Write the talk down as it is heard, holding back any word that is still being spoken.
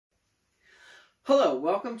Hello,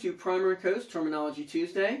 welcome to Primer & Co.'s Terminology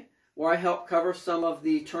Tuesday, where I help cover some of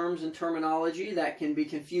the terms and terminology that can be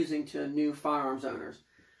confusing to new firearms owners.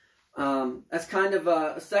 As kind of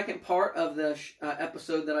a second part of the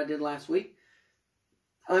episode that I did last week,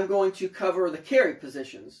 I'm going to cover the carry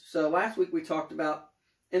positions. So last week we talked about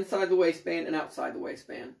inside the waistband and outside the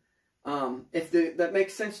waistband. If that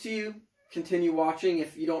makes sense to you, continue watching.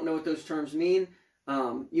 If you don't know what those terms mean,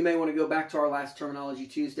 you may want to go back to our last Terminology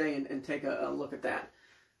Tuesday and take a look at that.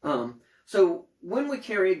 So when we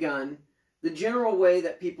carry a gun, the general way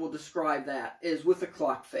that people describe that is with a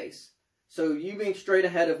clock face. So you being straight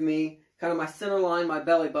ahead of me, kind of my center line, my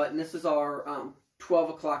belly button, this is our 12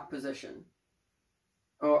 o'clock position,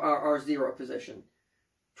 or our 0 position.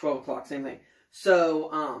 12 o'clock, same thing.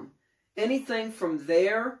 So anything from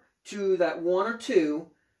there to that 1 or 2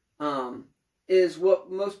 is what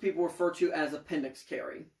most people refer to as appendix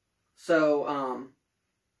carry. So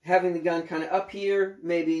having the gun kind of up here,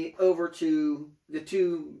 maybe over to the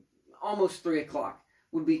 2, almost 3 o'clock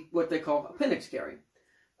would be what they call appendix carry.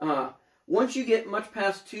 Once you get much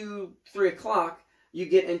past 2, 3 o'clock, you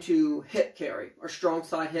get into hip carry, or strong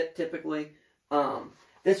side hip typically.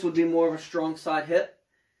 This would be more of a strong side hip,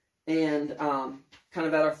 and kind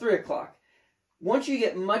of at our 3 o'clock. Once you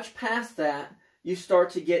get much past that, you start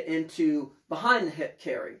to get into behind the hip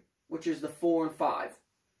carry, which is the 4 and 5.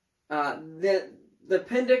 The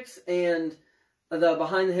appendix and the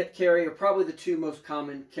behind the hip carry are probably the 2 most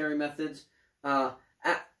common carry methods. At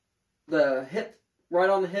the hip, right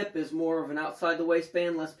on the hip, is more of an outside the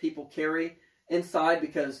waistband. Less people carry inside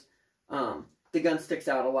because the gun sticks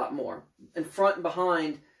out a lot more. And front and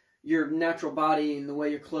behind, your natural body and the way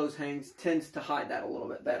your clothes hangs tends to hide that a little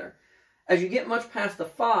bit better. As you get much past the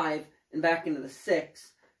 5 and back into the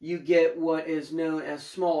 6, you get what is known as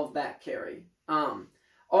small of back carry.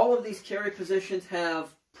 All of these carry positions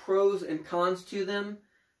have pros and cons to them.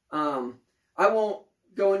 I won't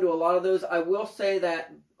go into a lot of those. I will say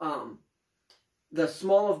that the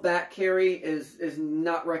small of back carry is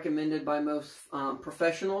not recommended by most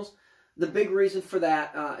professionals. The big reason for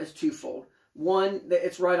that is twofold. One,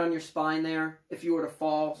 it's right on your spine there. If you were to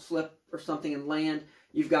fall, slip, or something and land,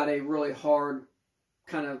 you've got a really hard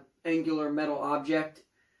kind of angular metal object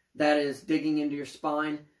that is digging into your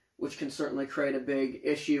spine, which can certainly create a big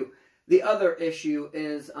issue. The other issue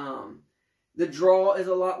is the draw is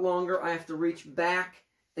a lot longer. I have to reach back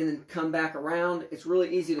and then come back around. It's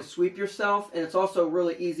really easy to sweep yourself, and it's also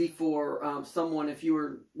really easy for someone, if you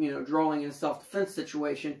were drawing in a self-defense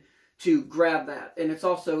situation, to grab that. And it's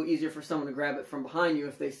also easier for someone to grab it from behind you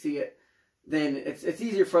if they see it. Then it's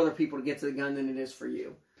easier for other people to get to the gun than it is for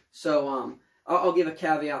you. So I'll give a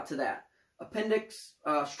caveat to that. Appendix,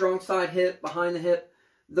 strong side hip, behind the hip,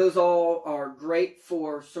 those all are great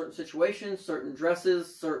for certain situations, certain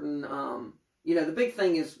dresses, certain, the big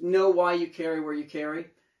thing is know why you carry where you carry.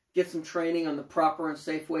 Get some training on the proper and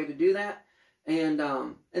safe way to do that, and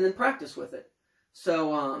then practice with it.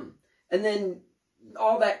 So, and then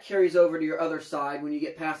all that carries over to your other side when you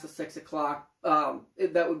get past the 6 o'clock.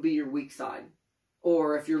 That would be your weak side.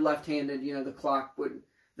 Or if you're left-handed, the clock would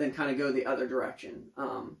then kind of go the other direction.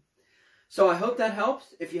 So I hope that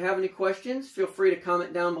helps. If you have any questions, feel free to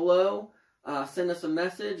comment down below. Send us a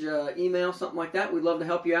message, email, something like that. We'd love to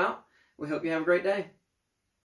help you out. We hope you have a great day.